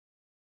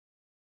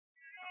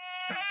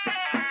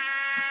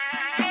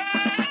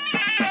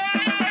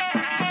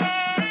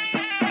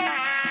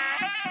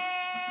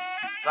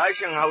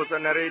Sashen Hausa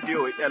na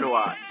Rediyo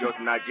Elwa Jos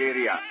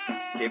Nigeria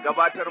ke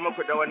gabatar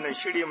muku da wannan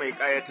shiri mai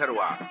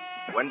ƙayatarwa,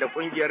 wanda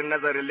ƙungiyar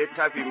nazarin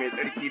littafi mai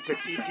tsarki ta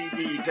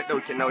TTD ta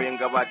ɗauki nauyin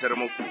gabatar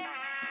muku.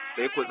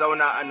 Sai ku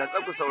zauna a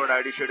natsa ku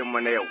saurari shirinmu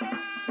na yau,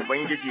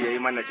 Ubangiji ya yi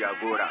mana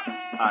jagora.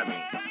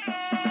 Amin.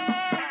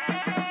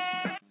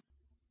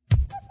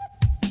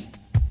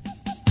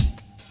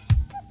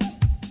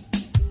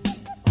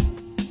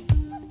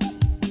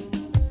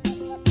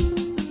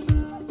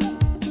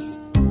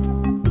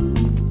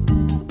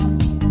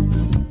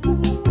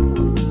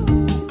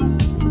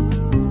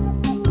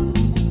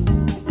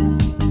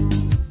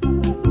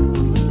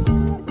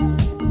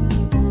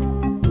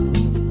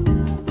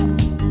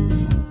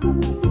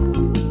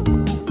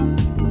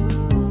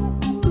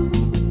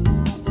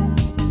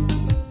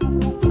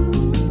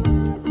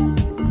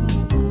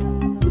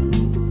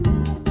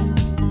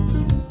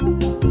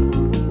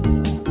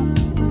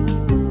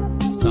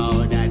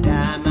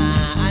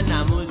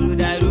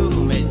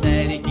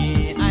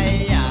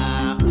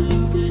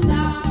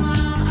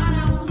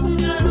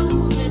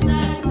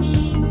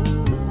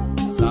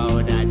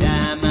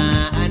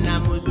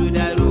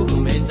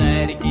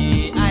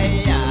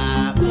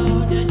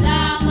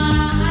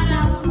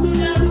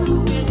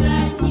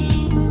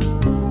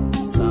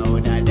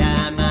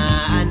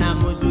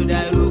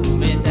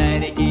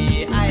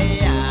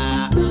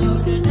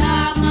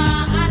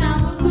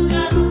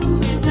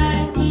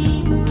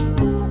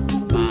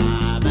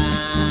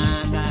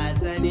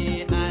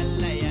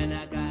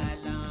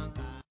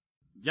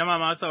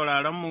 Jama'a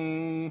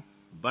sauraronmu,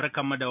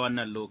 barkanmu da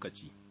wannan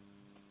lokaci,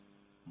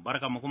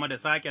 barkanmu kuma da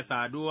sake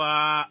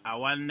saduwa a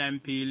wannan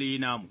fili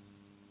namu.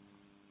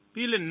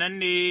 Filin nan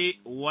ne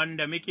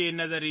wanda muke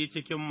nazari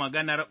cikin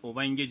maganar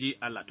Ubangiji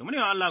Allah, to mune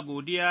wa Allah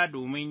godiya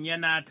domin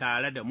yana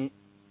tare da mu,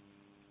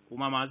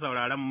 kuma masu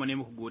sauraronmu ne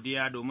muku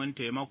godiya domin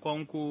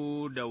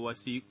taimakonku da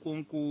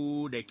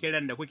wasiƙunku da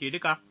kiran da kuke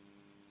duka,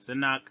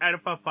 suna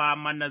ƙarfafa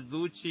mana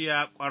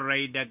zuciya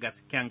ƙwarai da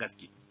gasken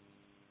gaske.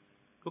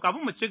 To,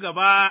 kafin mu ci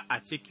gaba a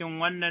cikin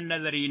wannan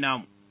nazari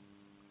namu,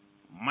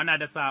 mana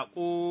da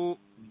saƙo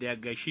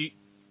daga shi,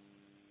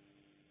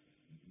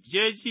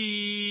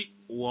 Jeji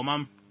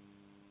Woman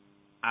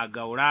a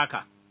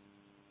Gauraka,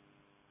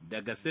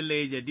 daga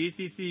Sileja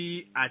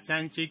DCC a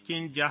can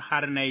cikin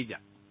jihar Naija,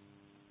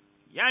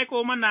 ya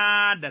aiko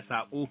mana da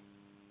saƙo,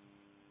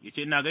 ya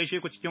ce, Ina gaishe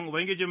ku cikin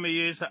Ubangiji mai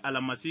Yesu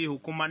almasihu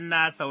kuma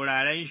ina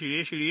sauraren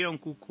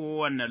shirye-shiryenku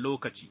kowane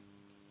lokaci.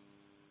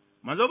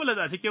 Manzo Bulus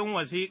a cikin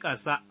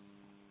wasiƙarsa,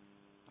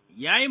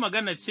 ya yi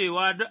magana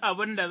cewa duk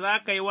abin da za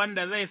ka yi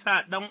wanda zai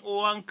sa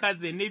uwanka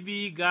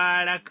zunubi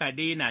gara ka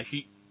daina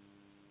shi,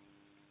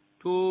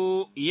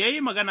 to, ya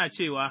yi magana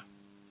cewa,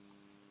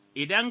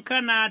 idan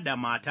kana da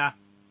mata,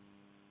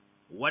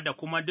 wadda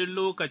kuma duk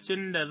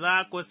lokacin da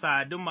za ku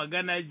sadu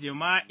maganar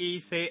jima'i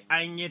sai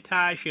an yi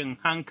tashin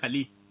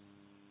hankali,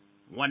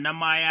 wannan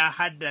ma ya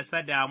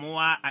haddasa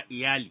damuwa a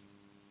iyali,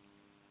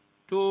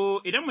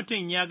 to, idan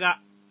mutum ya ga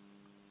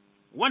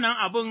wannan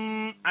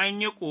abin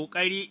an yi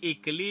ƙoƙari,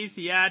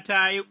 ikkilisiya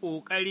ta yi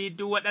ƙoƙari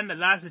duk waɗanda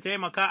za su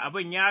taimaka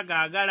abin ya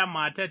gagara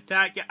matar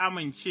ta ƙi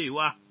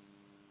amincewa,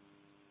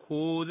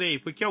 ko zai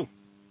fi kyau,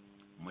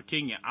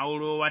 mutum ya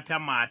auro wata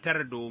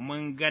matar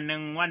domin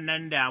ganin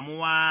wannan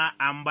damuwa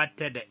an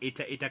batta da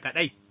ita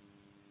kaɗai,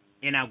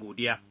 ina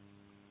godiya.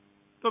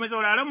 To, mai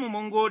sauraronmu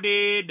mun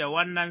gode da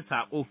wannan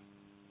saƙo.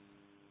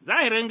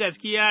 Zahirin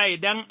gaskiya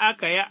idan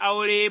aka yi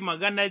aure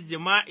maganar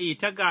jima'i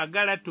ta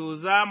gagara to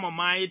za mu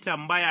ma yi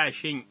tambaya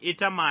shin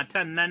ita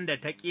matan nan da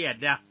ta ƙi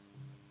yarda,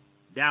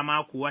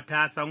 dama kuwa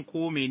ta san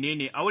ko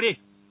menene aure?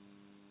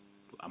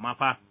 To, amma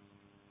fa,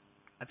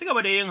 a ci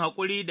gaba da yin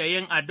haƙuri da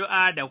yin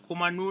addu'a da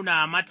kuma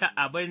nuna mata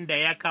abin da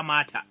ya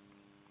kamata,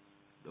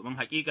 domin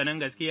haƙiƙanin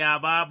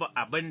gaskiya babu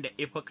abin da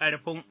ifi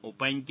ƙarfin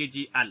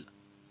Ubangiji Allah.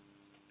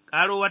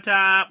 Ƙaro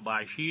wata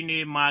ba shi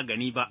ne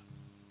magani ba.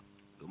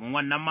 Domin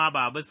wannan ma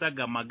ba bisa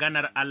ga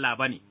maganar Allah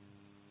ba ne,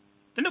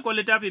 tunda kuwa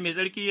littafi mai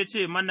tsarki ya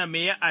ce mana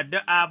me ya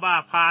addu'a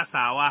ba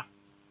fasawa,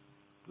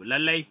 to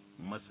lallai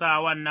mu sa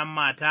wannan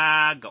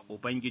mata ga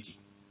Ubangiji,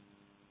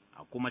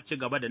 a kuma ci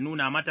gaba da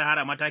nuna mata har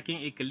a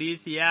matakin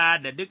ikkilisiya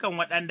da dukan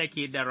waɗanda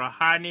ke da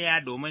ruhaniya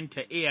domin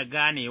ta iya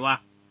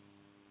ganewa,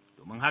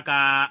 domin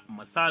haka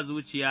mu sa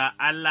zuciya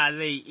Allah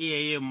zai iya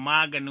yin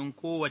maganin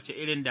kowace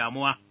irin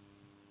damuwa,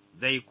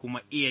 zai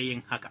kuma iya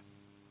yin haka.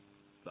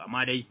 To,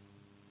 amma dai,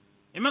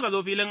 in muka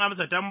zo filin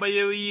amsa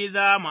tambayoyi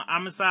za mu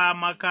amsa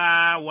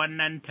maka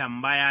wannan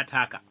tambaya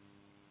taka,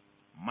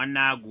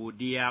 mana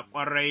godiya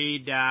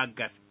ƙwarai da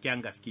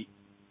gasken gaske.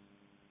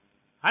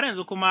 Har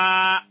yanzu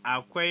kuma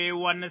akwai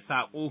wani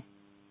saƙo,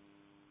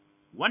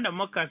 wanda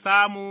muka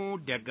samu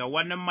daga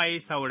wani mai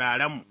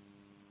sauraronmu,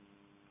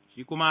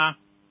 shi kuma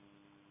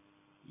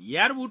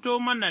ya rubuto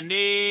mana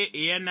ne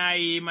yana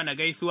yi mana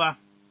gaisuwa,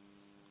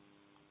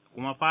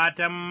 kuma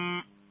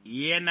fatan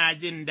yana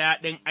jin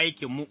daɗin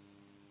aikinmu.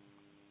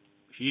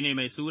 Shi ne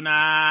mai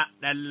suna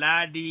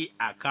Ɗanladi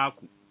a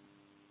Kaku,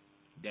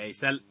 da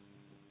Isal,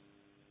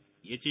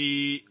 ya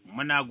ce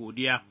muna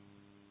godiya,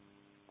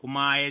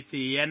 kuma ya ce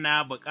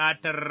yana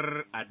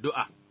bukatar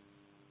addu'a,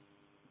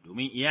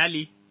 domin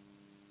iyali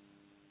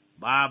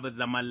babu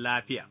zaman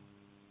lafiya,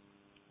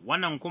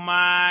 wannan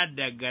kuma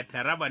daga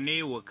Taraba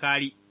ne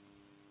Wukari.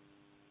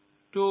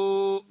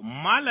 To,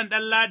 Malam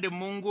Ɗanladi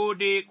mun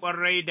gode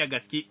ƙwarai da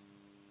gaske,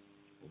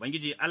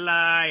 Ubangiji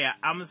Allah ya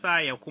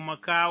amsa ya kuma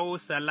kawo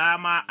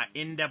salama a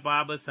inda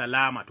babu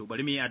salama, to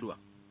bari mu yi addu'a.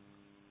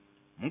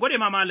 Mun gode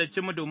ma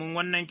mu domin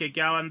wannan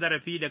kyakkyawan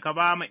zarafi da ka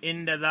ba mu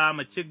inda za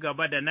mu ci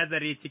gaba da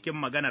nazari cikin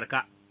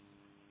maganarka.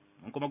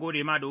 Mun kuma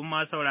gode ma domin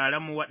ma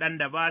sauraronmu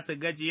waɗanda ba su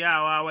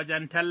gajiyawa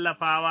wajen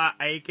tallafawa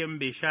aikin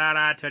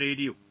bishara ta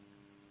rediyo.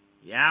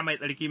 Ya mai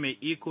tsarki mai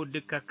iko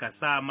duka ka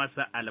sa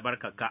masa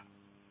albarkaka.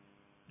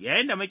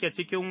 Yayin da muke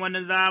cikin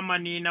wani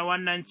zamani na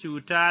wannan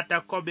cuta ta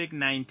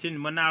COVID-19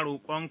 muna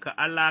roƙonka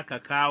Allah ka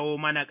kawo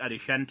mana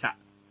ƙarshenta,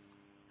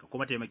 ka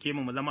kuma taimake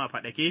mu zama a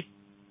faɗake.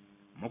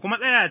 Mu kuma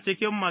tsaya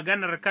cikin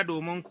maganarka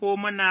domin ko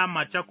muna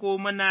mace ko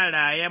muna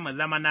raye mu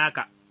zama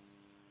naka,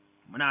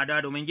 muna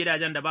da domin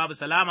gidajen da babu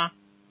salama,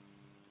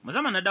 mu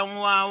zama na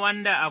uwa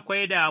wanda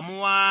akwai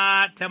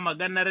damuwa ta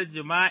maganar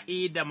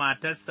jima'i da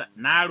matarsa,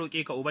 na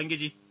roƙe ka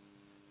Ubangiji,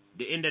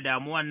 duk inda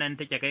damuwan nan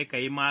take kai ka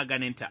yi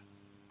maganinta,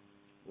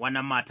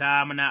 wannan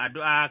mata muna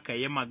addu'a ka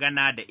yi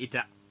magana da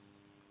ita,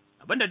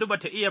 abinda duk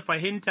bata iya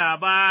fahimta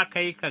ba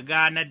kai ka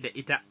ganar da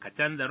ita, ka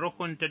canza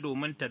ruhunta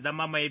domin ta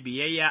zama mai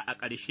biyayya a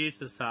ƙarshe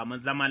su samu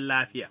zaman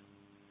lafiya.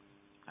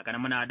 Haka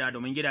nan muna da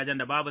domin gidajen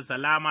da babu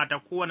salama ta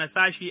kowane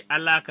sashi,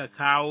 Allah ka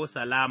kawo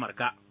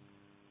salamarka.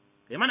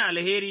 Kai mana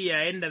alheri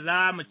yayin da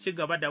za mu ci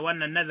gaba da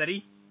wannan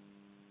nazari,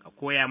 ka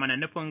koya mana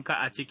nufinka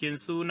a cikin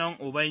sunan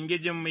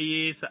Ubangijinmu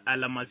Yesu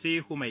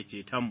almasihu mai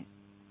cetonmu.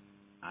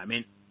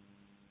 Amin.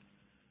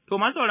 To,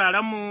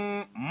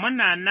 masauraranmu,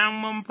 muna nan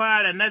mun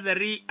fara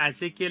nazari a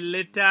cikin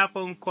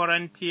littafin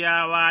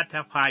Korantiyawa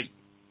ta fari.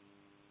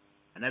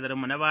 A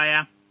nazarinmu na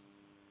baya,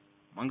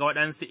 mun ga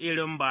waɗansu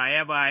irin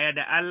baye-baye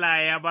da Allah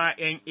ya ba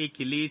 ’yan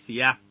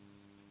ikkilisiya,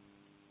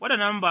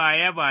 waɗannan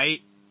baye-baye,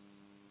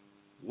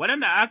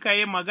 waɗanda aka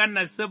yi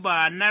su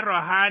ba na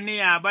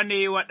ruhaniya ba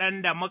ne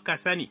waɗanda muka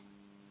sani,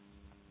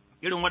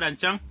 irin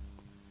waɗancan.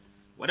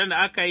 Waɗanda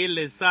aka yi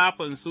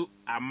lissafinsu,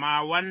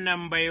 amma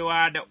wannan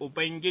baiwa da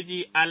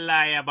Ubangiji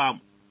Allah ya ba mu,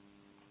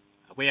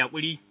 akwai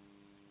haƙuri,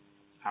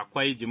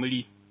 akwai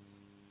jimiri,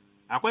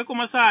 akwai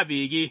kuma sa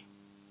bege,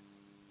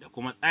 da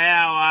kuma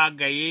tsayawa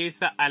ga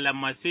Yesu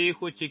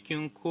almasihu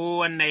cikin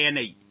kowane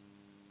yanayi.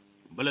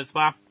 Bulus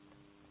fa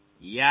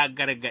ya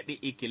gargaɗi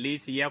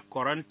ikkilisiyar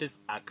Korintus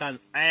a kan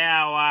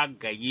tsayawa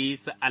ga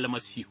Yesu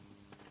almasihu,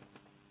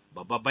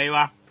 babba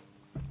baiwa,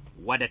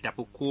 wadda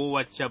tafi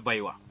kowace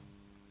baiwa.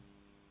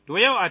 To,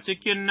 yau a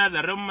cikin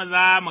nazarinmu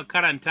za mu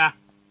karanta,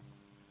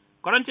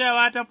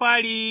 Korantiyawa ta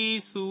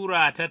fari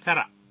Sura ta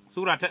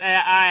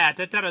 1 aya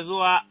ta 9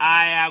 zuwa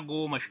aya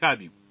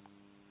 12.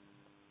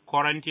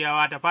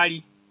 Korantiyawa ta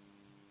fari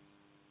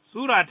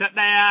Sura ta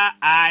 1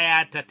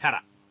 aya ta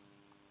 9,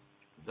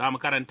 za mu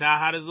karanta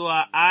har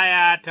zuwa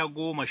aya ta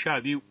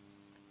 12,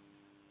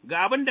 ga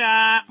abin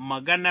da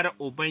maganar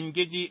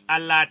Ubangiji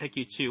Allah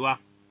take cewa,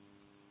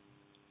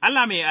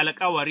 Allah mai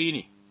alkawari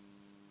ne.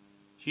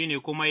 Shi ne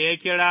kuma ya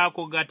kira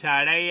ku ga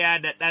tarayya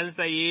da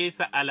ɗansa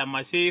Yesu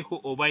almasihu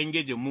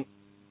Ubangijinmu,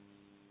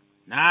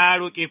 na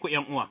roƙe ku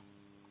 ’yan'uwa,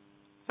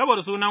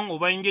 saboda sunan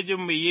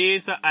Ubangijinmu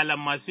Yesu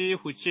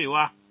almasihu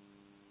cewa,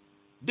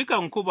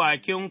 dukanku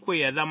bakinku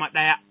ya zama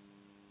ɗaya,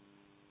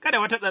 kada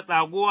wata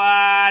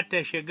tsatsaguwa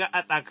ta shiga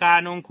a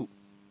tsakaninku,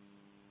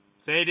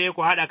 sai dai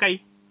ku haɗa kai,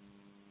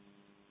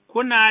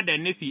 kuna da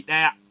nufi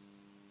ɗaya,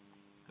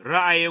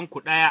 ra'ayinku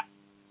ɗaya,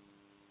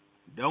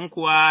 don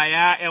kuwa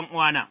ya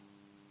 ’yan'uwana.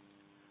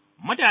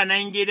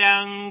 Mutanen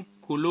gidan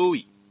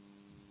Kulowi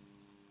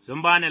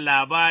sun ba ni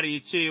labari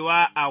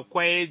cewa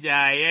akwai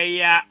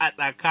jayayya a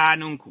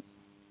tsakaninku,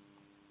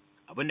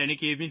 abin da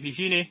nake nufi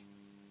shi ne,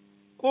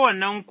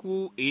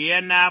 kowannenku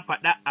yana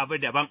faɗa abu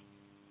daban,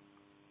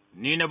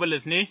 ni na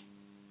Bulus ne,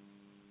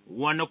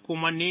 wani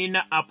kuma ni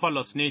na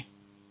Apollos ne,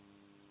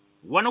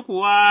 wani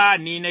kuwa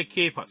ni na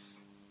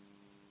Kefas,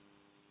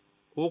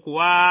 ko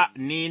kuwa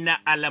ni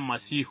na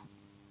Almasihu.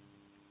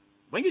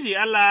 Ubangiji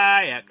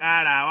Allah ya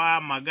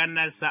ƙarawa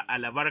maganarsa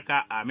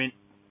albarka, amin.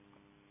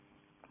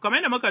 Kamar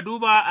yadda muka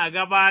duba a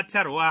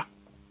gabatarwa,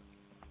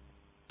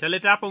 ta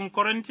littafin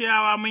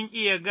Korintiyawa mun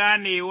iya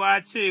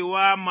ganewa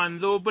cewa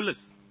manzo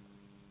Bulus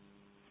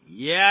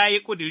ya yi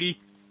ƙuduri,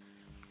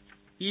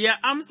 ya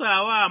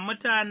amsa wa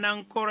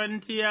mutanen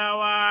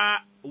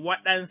Korintiyawa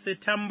waɗansu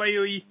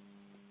tambayoyi,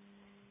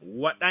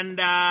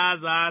 waɗanda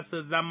za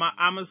su zama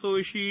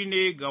amsoshi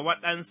ne ga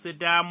waɗansu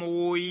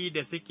damuwoyi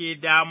da suke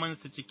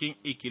damunsu cikin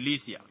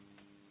ikkilisiya,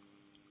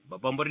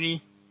 babban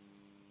birni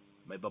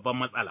mai babban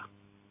matsala,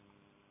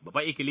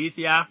 babban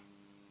ikkilisiya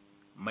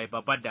mai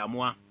babban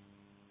damuwa.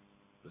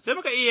 Sai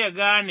muka iya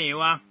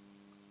ganewa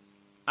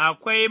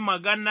akwai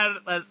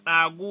maganar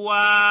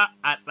tsatsaguwa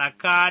a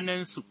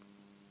tsakaninsu,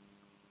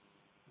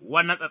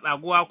 wannan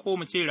tsatsaguwa ko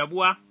mu ce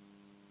rabuwa,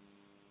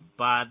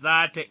 ba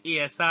za ta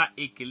iya sa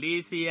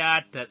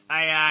ikkilisiya ta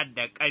tsaya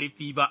da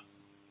ƙarfi ba,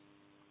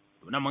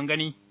 To, mun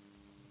gani,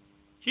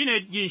 shi ne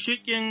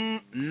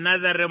ginshiƙin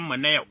nazarinmu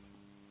na yau,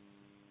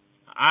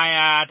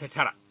 aya ta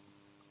 9,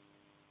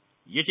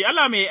 ya ce,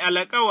 Allah mai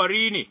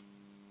alkawari ne,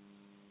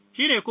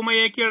 shi ne kuma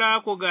ya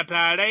kira ku ga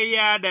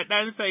tarayya da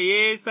ɗansa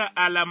Yesu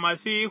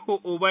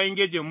almasihu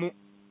Ubangijinmu,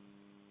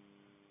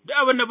 duk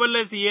abin da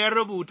Bulus ya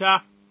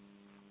rubuta,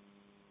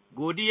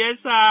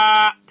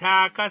 godiyarsa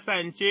ta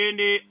kasance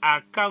ne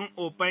a kan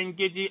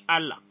Ubangiji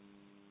Allah,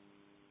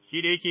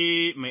 shi da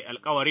yake mai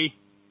alkawari.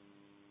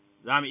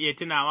 Za mu iya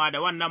tunawa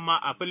da wannan ma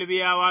a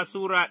Filibiyawa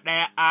Sura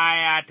 1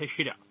 aya ta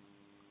 6,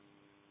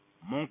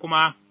 mun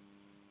kuma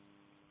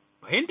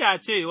fahimta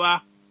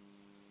cewa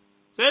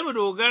sai mu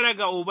dogara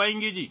ga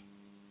Ubangiji,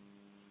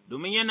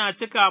 domin yana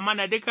cika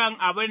mana dukan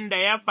abin da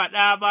ya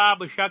faɗa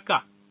babu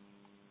shakka,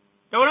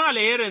 ta wurin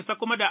alherinsa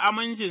kuma da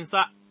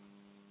amincinsa,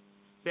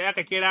 sai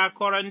aka kira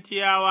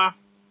Korantiyawa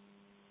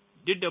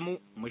duk da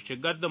mu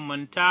shiga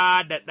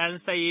zumunta da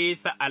ɗansa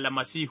Yesu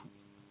almasihu,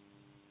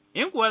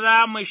 in kuwa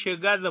za mu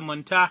shiga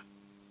zumunta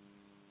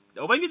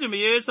da Ubangijinmu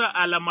Yesu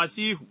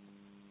almasihu,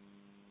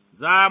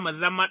 za mu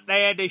zama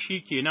ɗaya da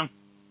shi kenan,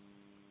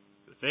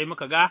 sai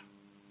muka ga,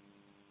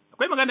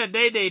 akwai maganar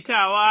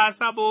daidaitawa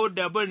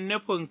saboda bin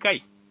nufin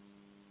kai,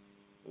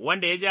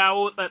 wanda ya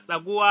jawo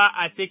tsatsaguwa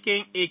a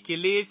cikin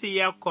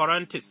ikkilisiyar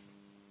Korintus,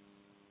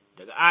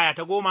 daga aya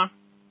ta 10,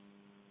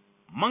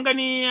 mun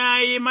gani ya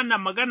yi mana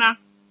magana,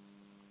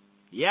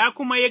 ya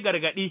kuma yi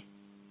gargaɗi,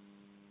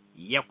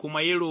 ya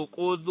kuma yi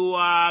roƙo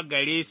zuwa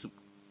gare su,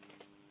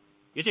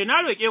 ya ce,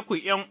 Na roƙe ku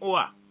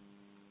 ’yan'uwa,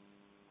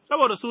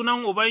 saboda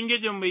sunan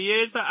Ubangijinmu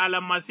Yesu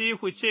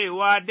almasihu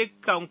cewa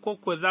dukkan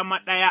ku zama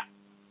ɗaya,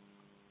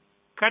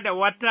 kada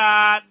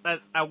wata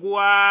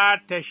tsatsaguwa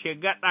ta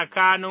shiga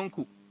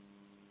tsakaninku,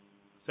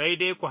 sai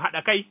dai ku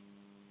haɗa kai,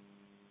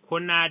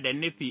 kuna da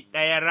nufi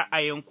ɗaya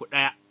ra'ayinku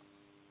ɗaya.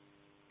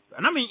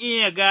 Sana mun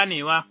iya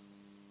ganewa,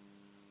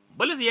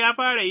 Bulus ya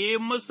fara yi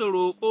musu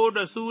roƙo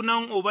da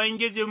sunan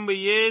Ubangijinmu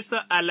Yesu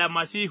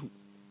almasihu,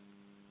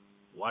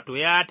 wato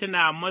ya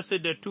tuna musu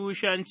da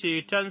tushen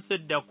cetonsu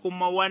da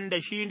kuma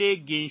wanda shi ne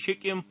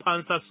ginshiƙin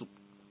fansarsu,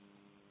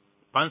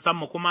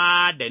 fansanmu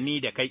kuma da ni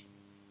da kai.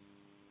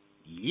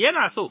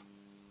 Yana so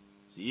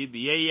su yi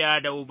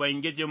biyayya da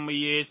Ubangijinmu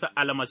Yesu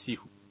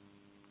almasihu,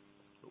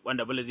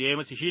 wanda Bulus ya yi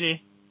musu shi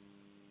ne,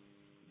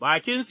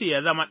 bakinsu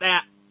ya zama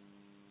ɗaya,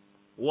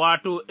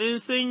 wato, in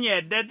sun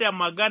yarda da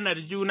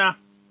maganar juna,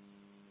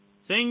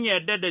 sun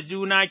yarda da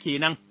juna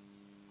kenan,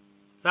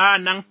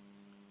 sa'an nan,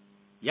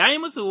 ya yi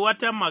musu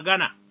wata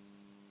magana,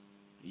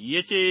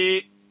 ya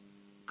ce,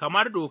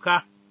 kamar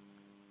doka,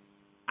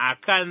 a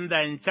kan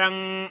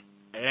zancen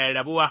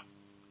rarrabuwa,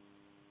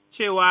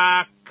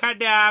 cewa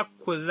kada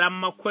ku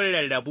zama kun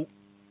rarrabu,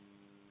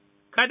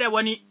 kada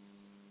wani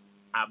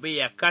abu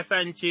ya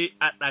kasance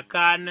a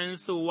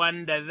tsakaninsu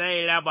wanda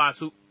zai raba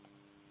su,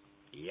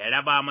 ya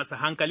raba masa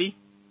hankali,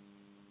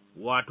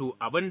 wato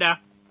abin da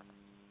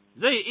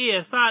zai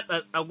iya sa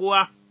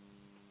tsatsaguwa,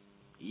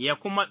 ya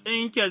kuma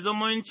tsinke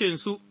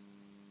zumuncinsu.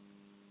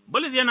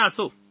 Bulus yana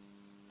so,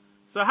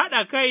 su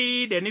haɗa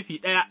kai da nufi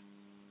ɗaya,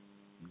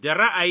 da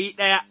ra'ayi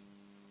ɗaya,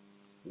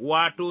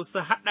 wato, su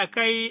haɗa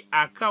kai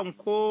a kan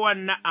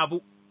kowane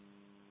abu,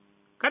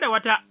 kada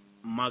wata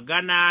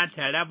magana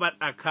ta raba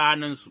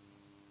tsakaninsu.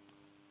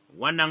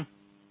 Wannan,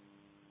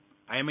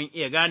 ai, mun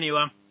iya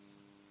ganewa,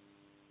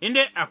 in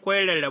dai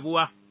akwai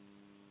rarrabuwa,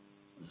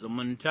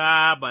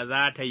 zumunta ba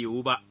za ta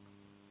yiwu ba,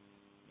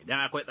 idan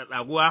akwai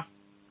tsatsaguwa,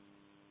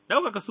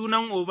 ɗaukaka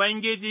sunan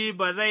Ubangiji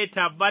ba zai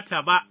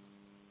tabbata ba,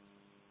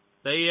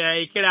 sai ya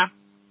yi kira,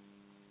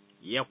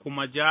 ya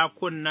kuma ja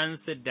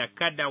kunnensu da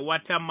kada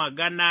wata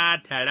magana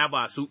ta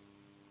raba su,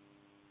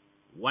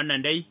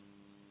 wannan dai,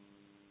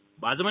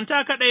 ba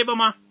zumunta kaɗai ba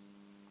ma,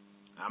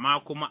 amma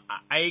kuma a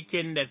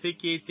aikin da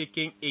suke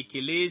cikin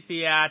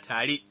ikkilisiya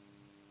tare,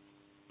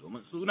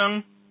 domin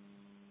sunan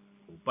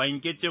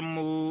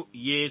Ubangijinmu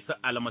Yesu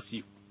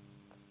almasihu.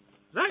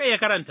 Za ka iya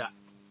karanta,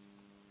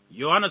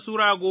 Yohana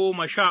Sura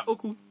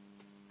 13,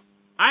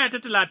 aya ta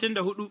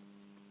 34,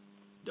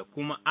 da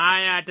kuma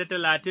aya ta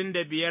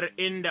 35,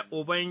 inda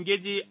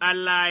Ubangiji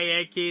Allah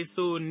yake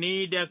so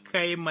ni da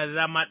kai mu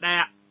zama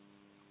ɗaya,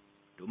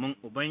 domin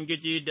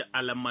Ubangiji da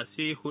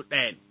almasihu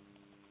ɗaya ne.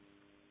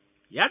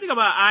 Ya ci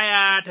gaba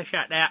aya ta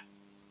 11,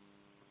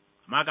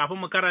 amma kafin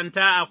mu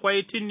karanta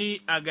akwai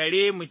tuni a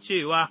gare mu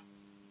cewa,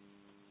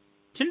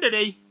 tun da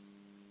dai,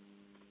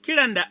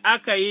 kiran da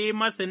aka yi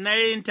masu na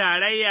yin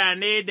tarayya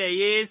ne da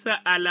Yesu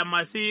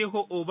almasihu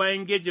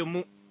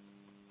Ubangijinmu,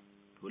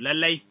 to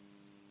lallai,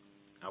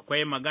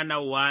 akwai magana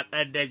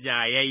watsar da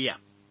jayayya,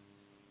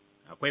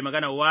 akwai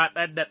magana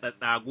watsar da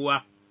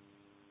tsatsaguwa,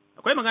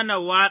 akwai magana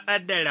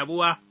watsar da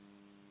rabuwa,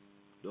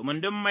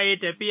 domin duk mai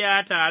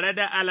tafiya tare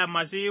da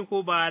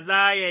almasihu ba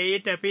za ya yi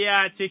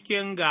tafiya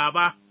cikin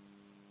gaba,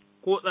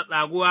 ko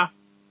tsatsaguwa,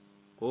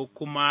 ko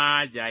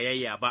kuma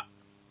jayayya ba.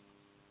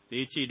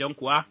 Sai ce don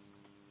kuwa,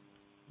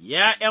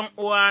 ya ’yan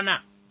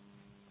uwana,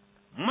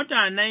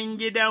 mutanen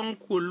gidan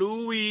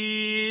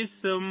Kuluwi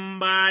sun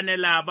ba ni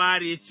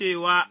labari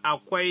cewa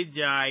akwai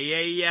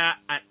jayayya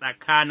a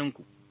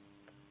tsakaninku,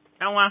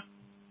 ’yanwa,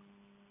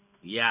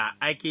 ya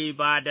ake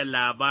ba da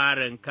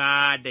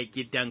labarinka da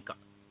gidanka,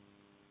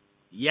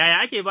 yaya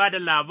ake ba da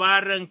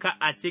labarinka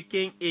a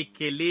cikin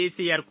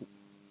ikkilisiyarku,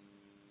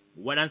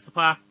 waɗansu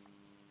fa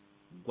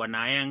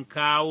gwanayen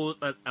kawo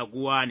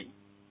tsatsaguwa ne,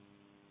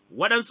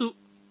 waɗansu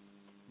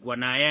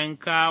gwanayen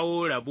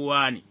kawo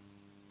rabuwa ne,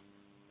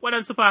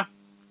 waɗansu fa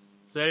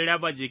sun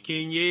raba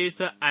jikin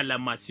Yesu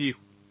almasihu,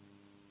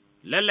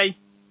 lallai,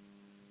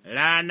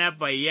 ranar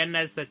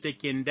bayyanarsa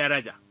cikin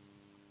daraja,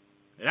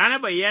 ranar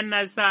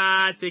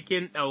bayyanarsa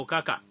cikin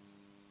ɗaukaka,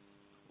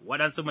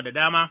 waɗansu mu da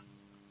dama,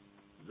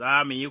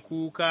 za mu yi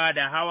kuka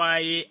da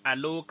hawaye a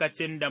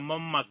lokacin da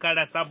mun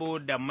makara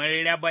saboda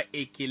mun raba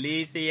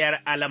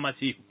ikkilisiyar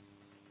almasihu,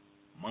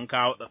 mun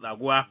kawo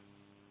tsatsaguwa,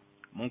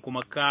 mun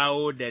kuma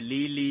kawo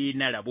dalili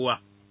na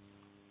rabuwa.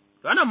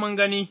 Wannan mun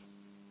gani,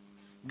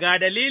 ga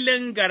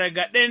dalilin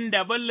gargaɗin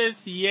da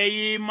Bulus ya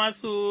yi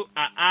masu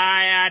a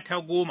aya ta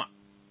 10.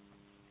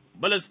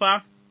 Bulus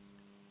fa,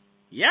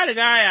 ya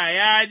riga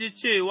ya ji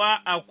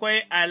cewa akwai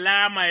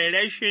alamar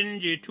rashin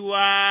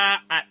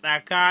jituwa a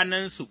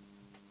tsakaninsu,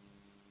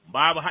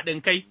 babu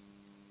haɗin kai.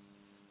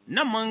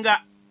 Nan mun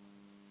ga,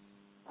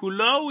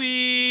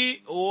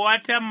 Kulowi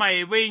wata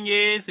mai bin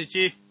Yesu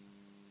ce,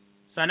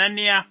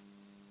 sananniya,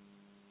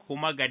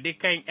 kuma ga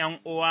dukan ’yan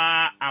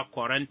uwa a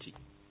Korinti.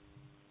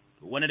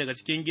 Wani daga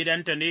cikin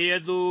gidanta ne ya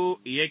zo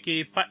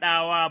yake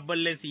faɗawa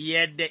Bulus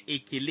yadda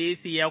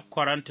ikkilisiyar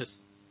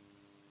Korintus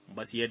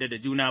ba su yarda da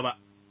juna ba,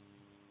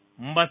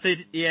 ba su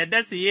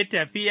yarda su yi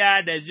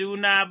tafiya da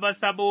juna ba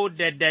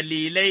saboda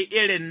dalilai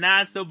irin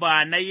nasu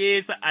ba na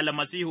Yesu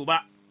almasihu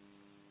ba.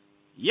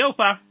 Yau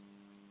fa,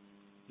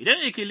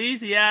 idan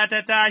ikkilisiya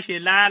ta tashi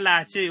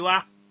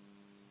lalacewa,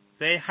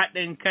 sai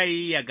haɗin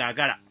kai ya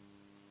gagara,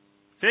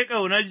 sai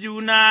ƙaunar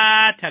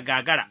juna ta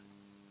gagara,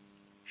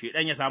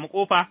 Shiɗan ya samu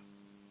ƙofa,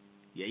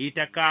 ya yi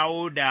ta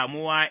kawo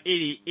damuwa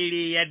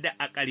iri-iri yadda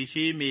a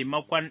ƙarshe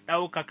maimakon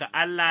ɗaukaka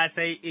Allah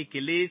sai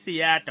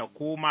ikkilisiya ta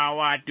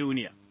komawa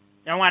duniya.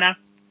 ’Yan'wana,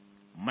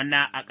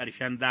 muna a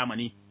ƙarshen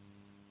zamani,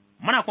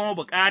 muna kuma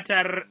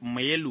buƙatar mu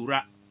yi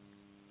lura,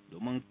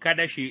 domin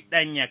kada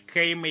Shiɗan ya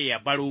kai mu ya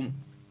baro mu.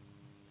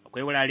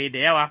 Akwai wurare da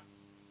yawa,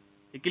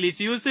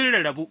 ikkilisiyu sun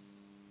rarrabu,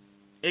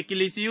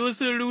 ikkilisiyu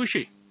sun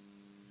rushe,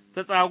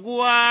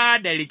 tsaguwa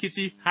da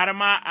rikici, har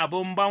ma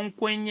abin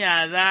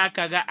bankunya za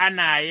ka ga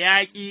ana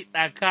yaƙi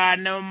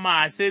tsakanin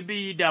masu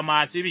bi da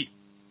masu bi,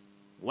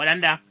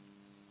 waɗanda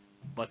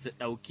ba su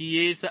ɗauki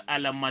Yesu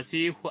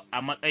almasihu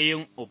a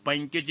matsayin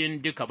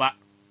Ubangijin duka ba,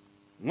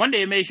 wanda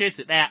ya maishe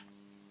su ɗaya,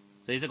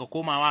 sai suka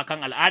komawa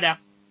kan al'ada,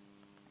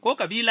 ko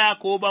kabila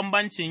ko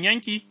bambancin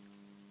yanki,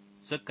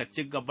 suka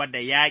ci gaba da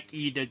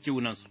yaƙi da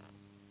junansu.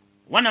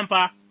 Wannan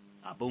fa,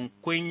 abin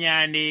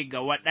kunya ne ga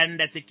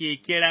waɗanda suke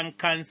kiran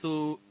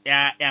kansu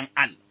 ’ya'yan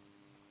Al.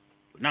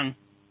 Nan,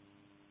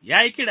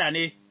 ya yi kira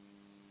ne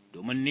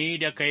domin ni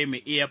da kai mu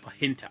iya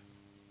fahimta.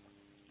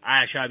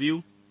 Aya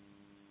 12,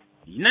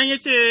 nan ya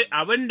ce,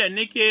 Abin da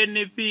nake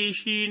nufi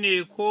shi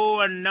ne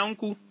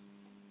kowannenku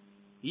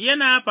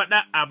yana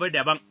faɗa abu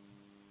daban,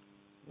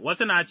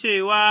 wasu na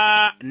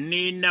cewa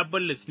ni na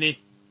Bulus ne,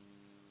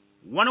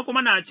 wani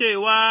kuma na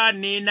cewa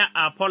ni na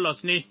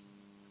Apollos ne.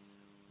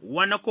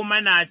 Wani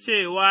kuma na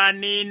cewa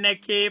ni na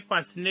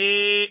Kefas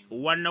ne,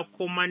 wani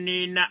kuma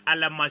ni na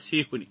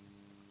almasihu ne.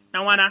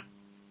 ’Yan'wana,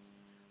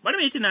 bari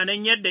mu yi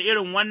tunanin yadda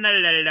irin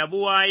wannan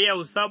rarrabuwa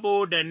yau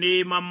saboda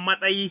neman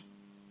matsayi,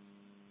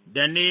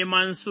 da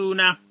neman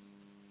suna,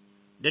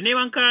 da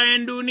neman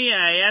kayan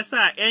duniya ya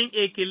sa ’yan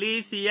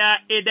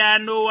ikkilisiya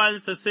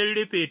idanuwansu sun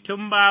rufe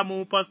tun ba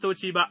mu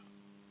fastoci ba,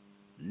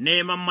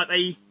 neman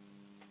matsayi.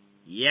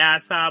 Ya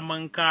sa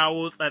mun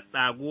kawo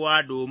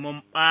tsatsaguwa domin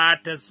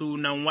ɓata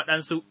sunan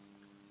waɗansu,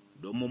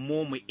 domin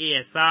mu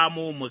iya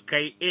samu mu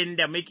kai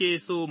inda muke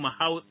so mu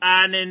hau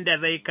tsanin da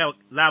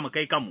za mu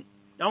kai kanmu.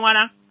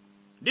 ’Yan'wana,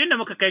 duk da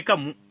muka kai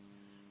kanmu,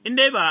 in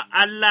dai ba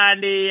Allah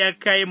ne ya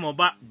kai mu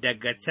ba,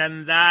 daga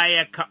can za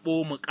ya kaɓo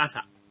mu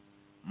ƙasa.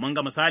 Mun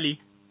ga misali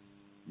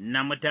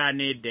na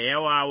mutane da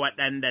yawa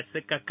waɗanda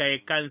suka kai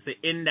kansu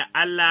inda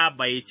Allah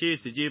bai ce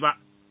su je ba,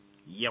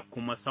 ya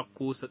kuma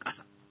sauko su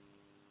ƙasa.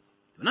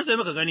 Nan sai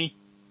muka gani,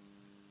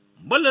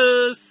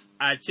 Bulus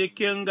a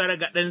cikin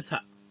gargaɗinsa,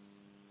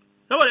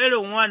 saboda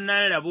irin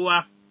wannan rabuwa,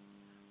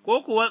 ko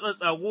kuwa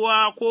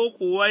tsatsaguwa, ko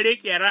kuwa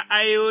riƙe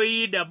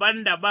ra'ayoyi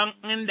daban-daban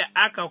inda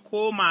aka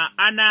koma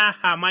ana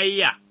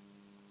hamayya,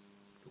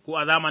 ko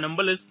a zamanin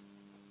Bulus,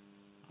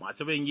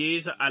 masu bin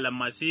Yesu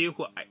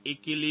almasihu a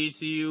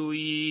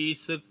ikkilisiyoyi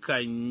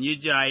sukan yi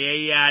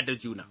jayayya da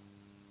juna,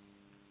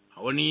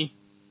 a wani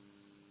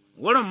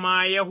wurin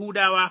ma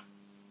Yahudawa,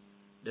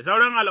 da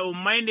sauran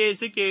al'ummai ne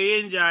suke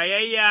yin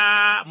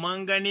jayayya.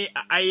 Mun gani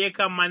a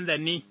ayyukan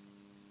manzanni,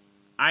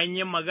 an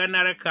yi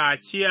maganar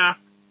kaciya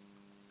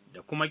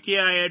da kuma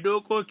kiyaye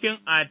dokokin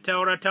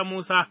Attaura ta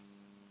Musa,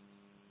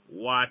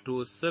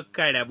 wato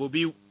suka rabu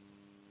biyu,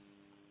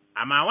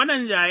 amma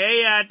wannan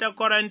jayayya ta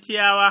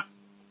Korantiyawa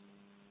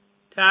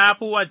ta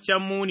fi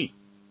waccan muni,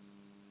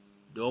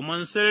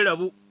 domin sun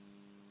rabu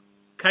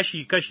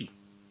kashi-kashi,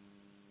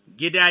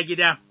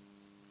 gida-gida,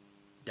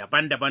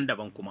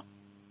 daban-daban kuma.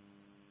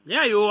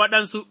 ya yi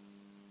waɗansu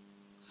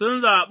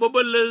sun zaɓi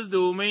Bulus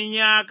domin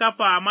ya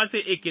kafa masa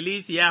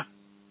ikkilisiya,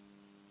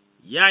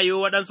 ya yi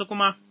waɗansu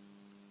kuma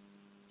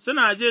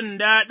suna jin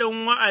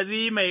daɗin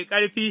wa'azi mai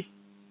ƙarfi,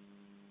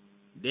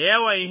 da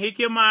yawan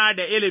hikima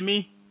da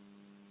ilimi,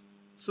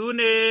 su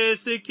ne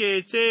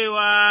suke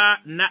cewa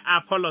na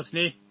Apollos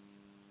ne.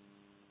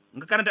 In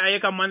ka karanta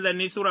ayyukan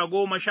manzanni Sura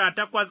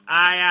 18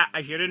 aya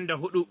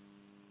 24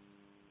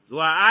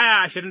 zuwa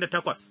aya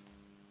 28,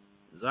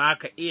 za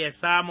ka iya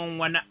samun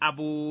wani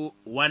abu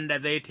wanda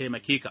zai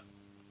taimake ka.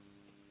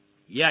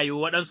 Ya yi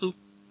waɗansu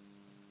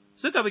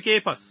suka bi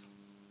Kefas,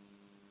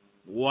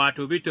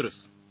 wato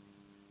Bitrus,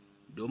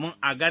 domin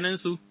a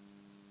ganinsu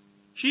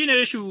shi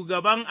ne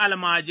shugaban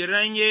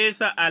almajiran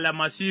Yesu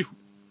almasihu,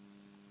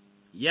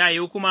 ya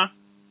yi kuma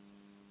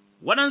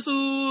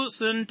waɗansu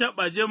sun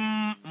taɓa jin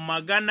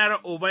maganar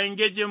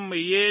Ubangijinmu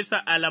Yesu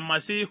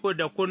almasihu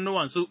da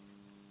kunnuwansu,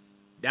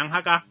 don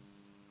haka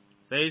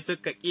sai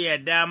suka ƙiya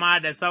dama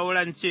da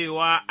sauran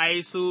cewa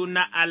ai su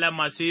na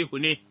almasihu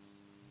ne,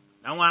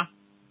 ɗanwa,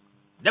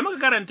 da muka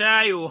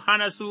karanta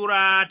Yohana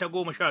Sura ta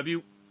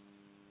 12,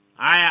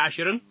 aya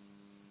 20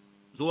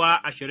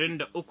 zuwa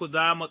 23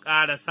 za mu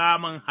ƙara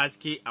samun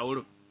haske a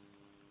wurin,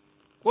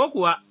 ko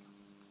kuwa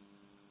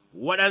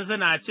waɗansu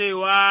na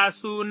cewa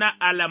su na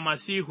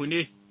almasihu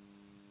ne,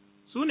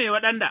 su ne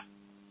waɗanda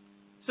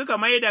suka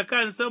mai da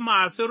kansu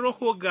masu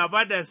ruhu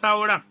gaba da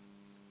sauran,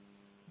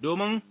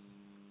 domin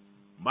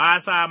ba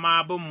sa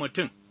ma bin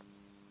mutum,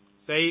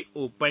 sai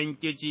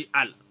Ubangiji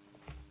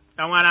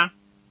ɗanwana,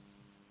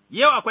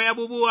 yau akwai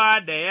abubuwa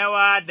da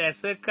yawa da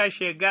suka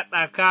shiga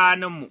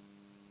tsakaninmu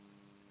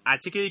a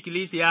cikin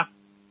ikkilisiya,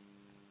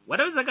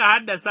 waɗanda suka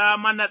haddasa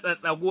mana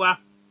tsatsaguwa.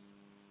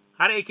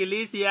 Har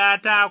ikkilisiya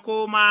ta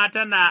koma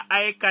tana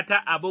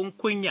aikata abin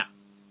kunya,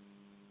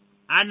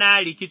 ana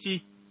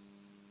rikici,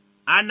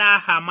 ana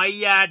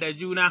hamayya da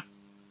juna,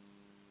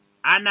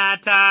 ana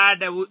ta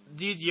da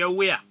jijiyar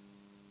wuya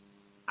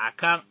a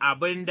kan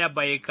abin da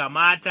bai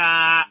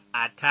kamata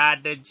a ta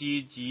da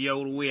jijiyar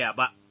wuya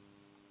ba.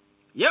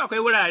 Yau akwai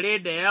wurare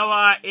da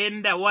yawa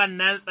inda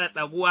wannan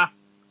tsatsaguwa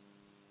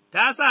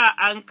ta sa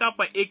an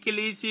kafa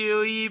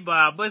ikkilisiyoyi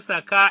ba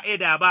bisa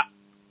ka'ida ba,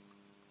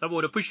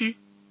 saboda fushi.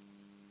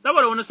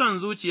 Saboda wani son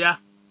zuciya,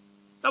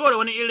 saboda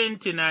wani irin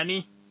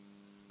tunani,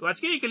 to a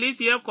cikin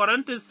ikkilisiyar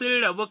Korintus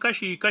sun rabu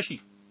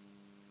kashi-kashi,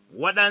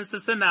 waɗansu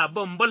suna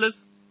bin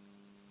Bulus,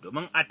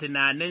 domin a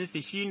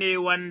tunaninsu shi ne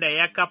wanda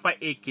ya kafa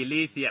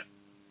ikkilisiyar,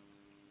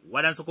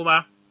 waɗansu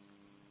kuma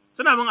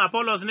suna bin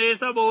Apollos ne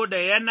saboda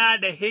yana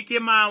da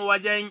hikima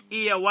wajen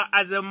iya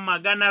wa'azin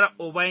maganar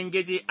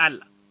Ubangiji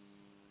Allah,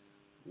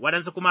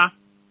 waɗansu kuma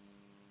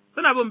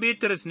suna bin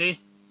Bitrus ne.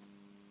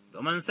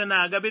 Domin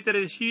suna ga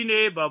Bitrus shi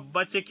ne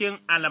babba cikin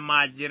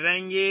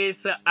almajiran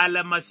Yesu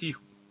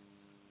almasihu,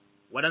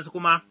 waɗansu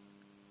kuma,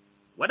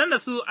 waɗanda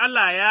su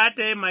Allah ya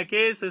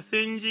taimake su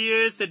sun ji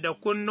Yesu da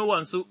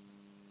kunnuwansu,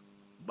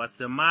 ba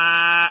su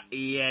ma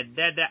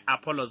yadda da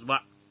Apollos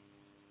ba,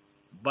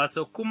 ba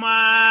su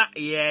kuma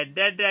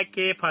yadda da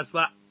Kefas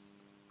ba,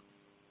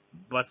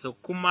 ba su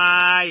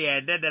kuma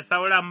yadda da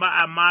sauran ba,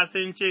 amma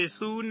sun ce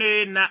su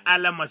ne na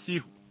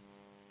almasihu,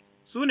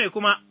 su ne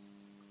kuma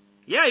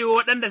ya yi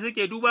waɗanda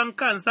suke duban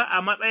kansa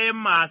a matsayin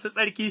masu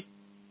tsarki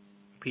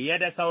fiye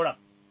da sauran.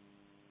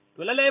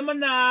 To, lallai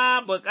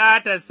muna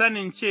bukatar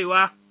sanin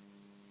cewa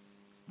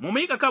mu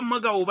miƙa kanmu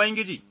ga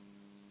Ubangiji,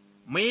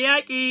 mu yi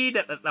yaƙi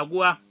da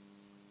tsatsaguwa,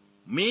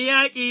 mu yi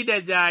yaƙi da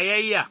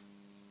jayayya,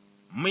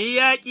 mu yi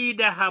yaƙi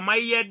da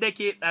hamayyar da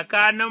ke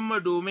tsakaninmu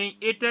domin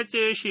ita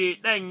ce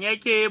Shaiɗan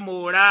yake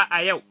mora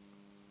a yau,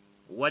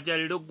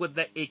 wajen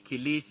ruguza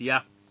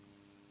ikkilisiya.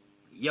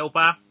 Yau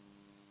fa,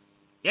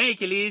 ’yan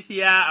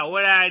ikkilisiya a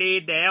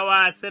wurare da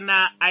yawa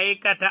suna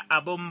aikata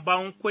abin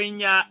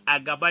bankunya a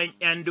gaban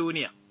 ’yan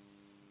duniya,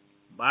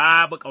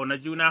 babu ƙaunar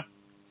juna,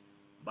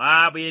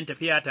 babu yin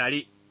tafiya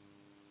tare,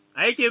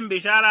 aikin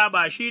bishara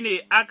ba shi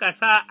ne aka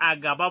sa a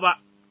gaba ba,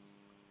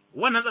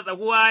 wannan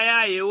tsatsaguwa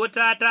ya yi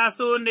wuta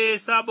taso ne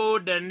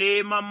saboda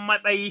neman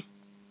matsayi,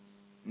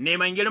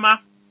 neman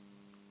girma,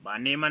 ba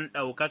neman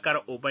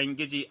ɗaukakar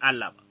Ubangiji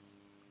Allah ba.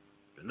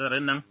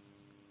 Nazarin nan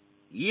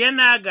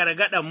yana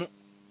gargaɗa mu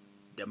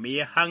da mu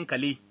yi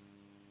hankali,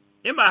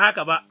 in ba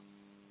haka ba,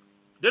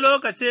 duk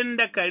lokacin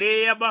da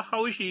kare ya ba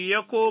haushi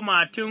ya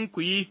koma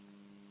tunkuyi,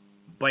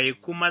 bai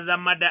kuma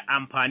zama da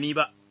amfani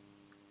ba,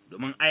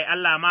 domin ai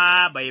Allah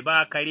ma bai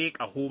ba kare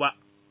ƙaho ba,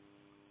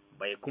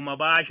 bai kuma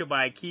ba shi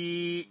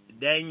baki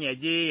don ya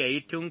je ya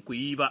yi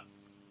tunkuyi ba,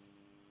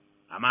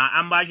 amma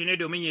an ba shi ne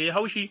domin ya yi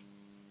haushi,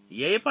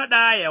 ya yi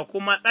faɗa ya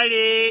kuma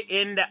tsare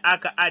inda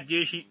aka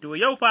ajiye shi, to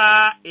yau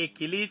fa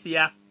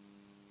ikkilisiya,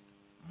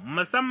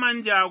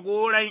 musamman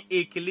jagoran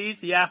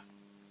ikkilisiya,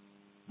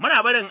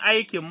 muna barin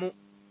aikinmu,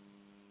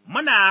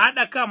 muna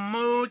haɗa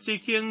kanmu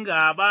cikin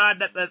gaba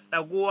da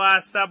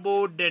tsatsaguwa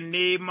saboda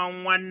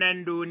neman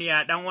wannan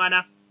duniya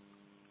ɗanwana.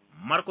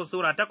 Markus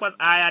Sura 8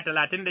 aya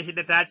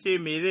 36 ta ce,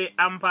 Me zai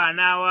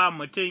amfana wa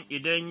mutum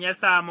idan ya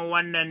samu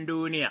wannan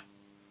duniya,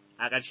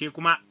 a ƙarshe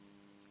kuma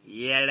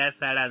ya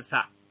rasa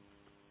ransa.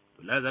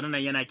 Lazarin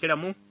nan yana kira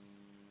mu,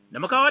 da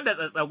mu kawar da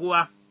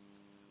tsatsaguwa,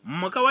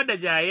 mu kawar da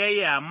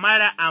jayayya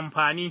mara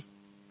amfani,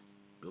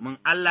 domin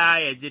Allah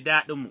ya ji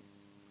daɗinmu,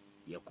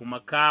 ya kuma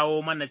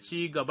kawo mana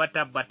ci gaba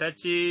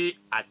tabbatacce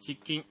a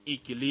cikin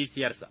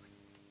ikkilisiyarsa.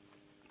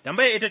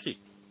 Tambaya ita ce,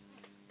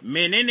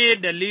 menene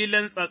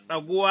dalilin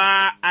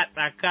tsatsaguwa a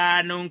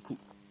tsakaninku?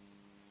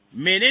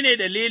 Menene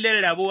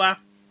dalilin rabuwa?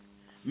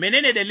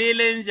 Menene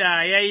dalilin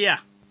jayayya?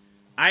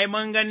 Ai,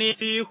 mun gani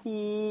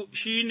Sihu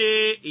shi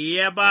ne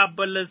ya ba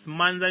Bulus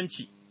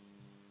manzanci,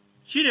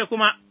 shi ne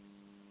kuma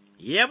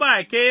ya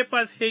ba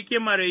Kefas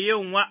hikimar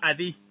yin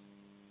wa'azi,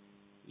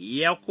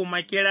 ya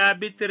kuma kira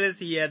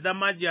Bitrus ya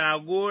zama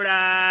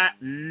jagora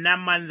na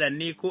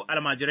manzanni ko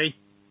almajirai,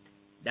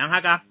 don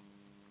haka,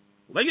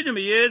 Ubangijinmu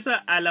Yesu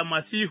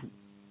almasihu,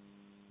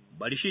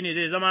 bari shi ne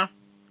zai zama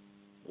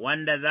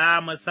wanda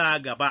za mu sa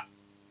gaba,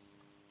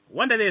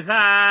 wanda zai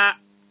sa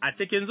a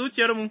cikin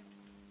zuciyarmu,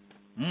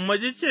 mu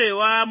ji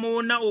cewa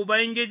mu na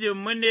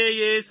Ubangijinmu ne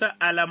Yesu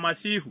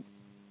almasihu,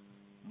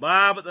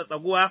 babu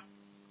tsatsaguwa,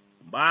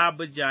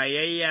 babu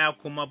jayayya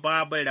kuma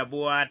babu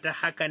rabuwa, ta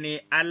haka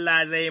ne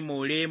Allah zai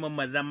more mu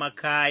zama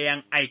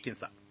kayan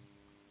aikinsa.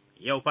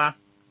 Yau fa,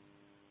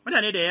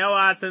 mutane da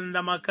yawa sun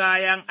zama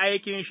kayan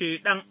aikin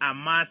Shaiɗan,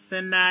 amma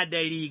suna da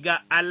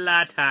riga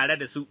Allah tare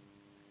da su,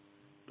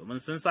 domin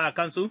sun sa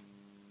kansu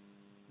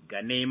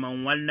ga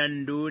neman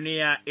wannan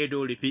duniya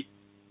ido rufe,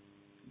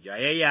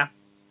 jayayya,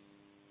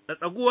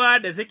 tsatsaguwa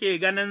da suke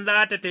ganin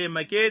za ta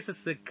taimake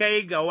su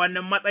kai ga wani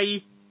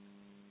matsayi,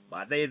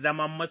 ba zai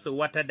zama musu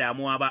wata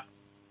damuwa ba,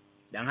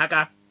 don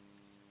haka,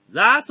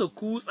 za su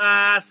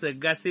kutsa su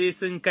ga sai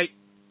sun kai,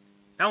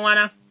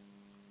 ɗanwana,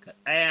 ka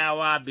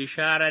tsayawa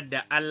bisharar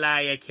da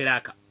Allah ya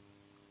kira ka,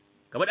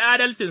 ka bi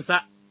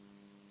adalcinsa,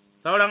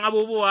 sauran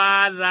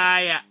abubuwa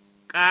za ya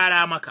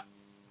ƙara maka,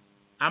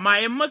 amma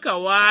in muka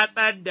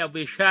watsar da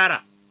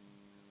bishara,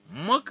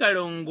 muka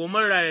rungumi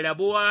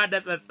rarrabuwa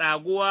da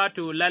tsatsaguwa,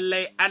 to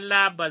lallai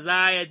Allah ba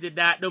za ya ji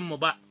daɗinmu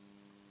ba,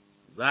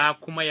 za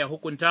kuma ya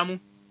hukunta mu,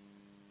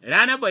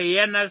 ranar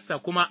bayyanarsa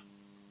kuma,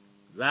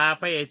 za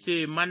fa ya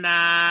ce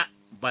mana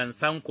ban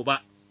san ku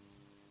ba,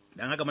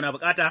 don haka muna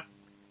bukata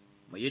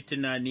mu yi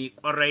tunani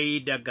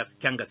ƙwarai da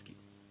gasken gaske.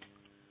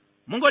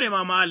 Mun gode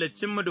ma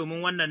Mahaliccinmu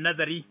domin wannan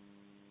nazari,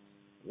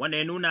 wanda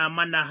ya nuna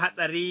mana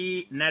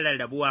hatsari na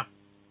rarrabuwa,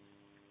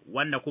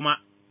 wanda kuma,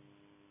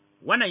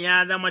 wannan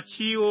ya zama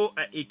ciwo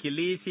a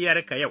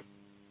ikkilisiyarka yau,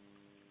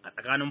 a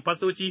tsakanin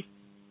fasoci,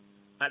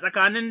 a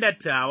tsakanin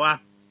dattawa,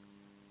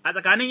 a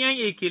tsakanin ’yan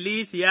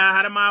ikkilisiya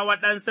har ma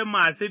waɗansu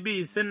masu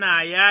bi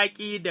suna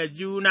yaƙi da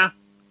juna,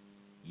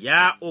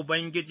 ya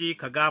Ubangiji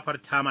ka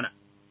gafarta mana,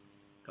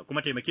 ka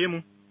kuma taimake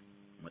mu,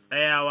 mu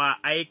tsayawa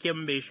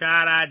aikin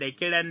bishara da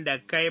kiran da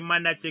kai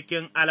mana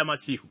cikin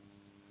almasihu,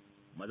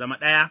 mu zama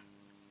ɗaya,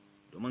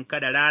 domin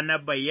kada ranar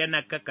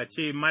bayyana ka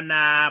ce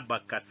mana ba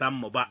ka san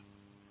mu ba.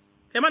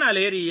 Kai mana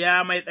alheri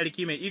ya mai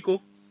tsarki mai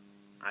iko,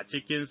 a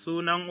cikin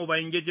sunan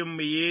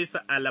Ubangijinmu Yesu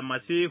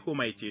almasihu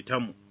mai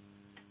cetonmu.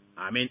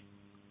 Amin.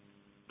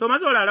 To,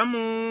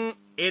 masauraranmu,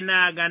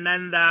 ina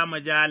ganin za mu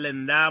ja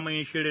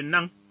lindamin shirin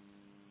nan,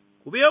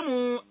 ku biyo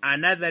mu a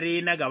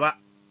nazari na gaba,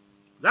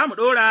 za mu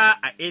ɗora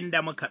a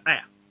inda muka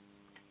tsaya.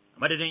 A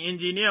madadin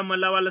injiniyanmu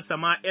Lawal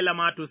Sama'ila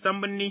Matu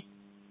Sambunni,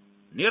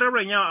 ni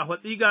rabin yawa a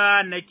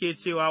Hatsiga nake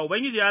cewa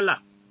Ubangiji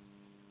Allah,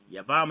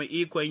 ya ba mu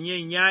ikon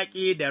yin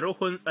yaƙi da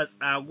ruhun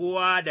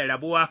tsatsaguwa da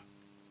rabuwa,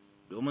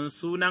 domin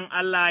sunan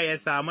Allah ya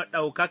samu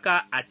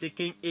ɗaukaka a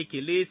cikin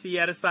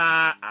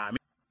ikkilisiyarsa. Amin.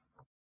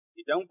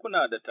 Idan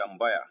kuna da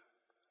tambaya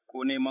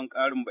ko neman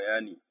ƙarin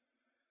bayani,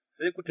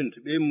 sai ku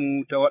tuntuɓe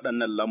mu ta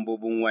waɗannan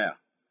lambobin waya,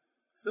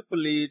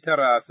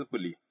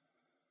 090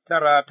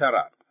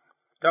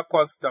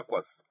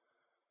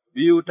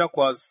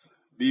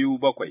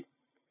 089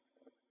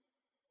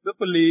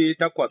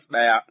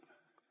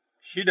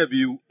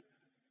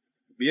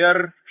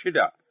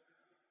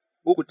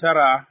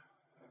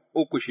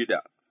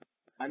 8-8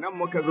 A nan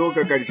muka zo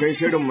ga ƙarshen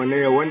shirinmu na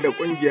yau wanda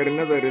ƙungiyar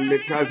nazarin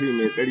littafi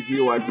mai tsarki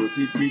wato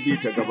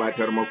TTD ta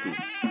gabatar maku.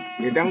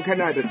 Idan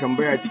kana da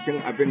tambaya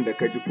cikin abin da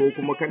ka ji ko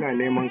kuma kana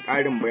neman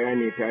ƙarin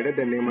bayani tare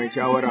da neman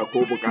shawara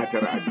ko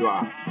buƙatar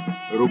addu'a,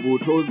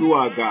 rubuto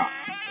zuwa ga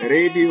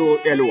Radio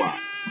Elwa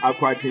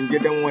akwatin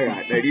gidan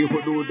waya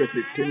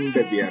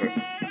 465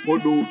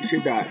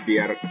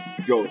 465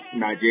 Jos,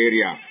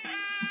 Nigeria.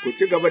 Ku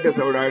ci gaba da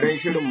sauraron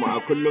shirinmu a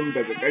kullum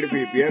daga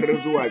ƙarfe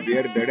 5 zuwa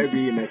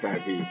 5:30 na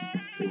safe.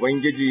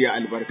 Ubangiji ya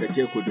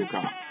albarkace ku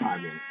duka.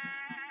 Amin.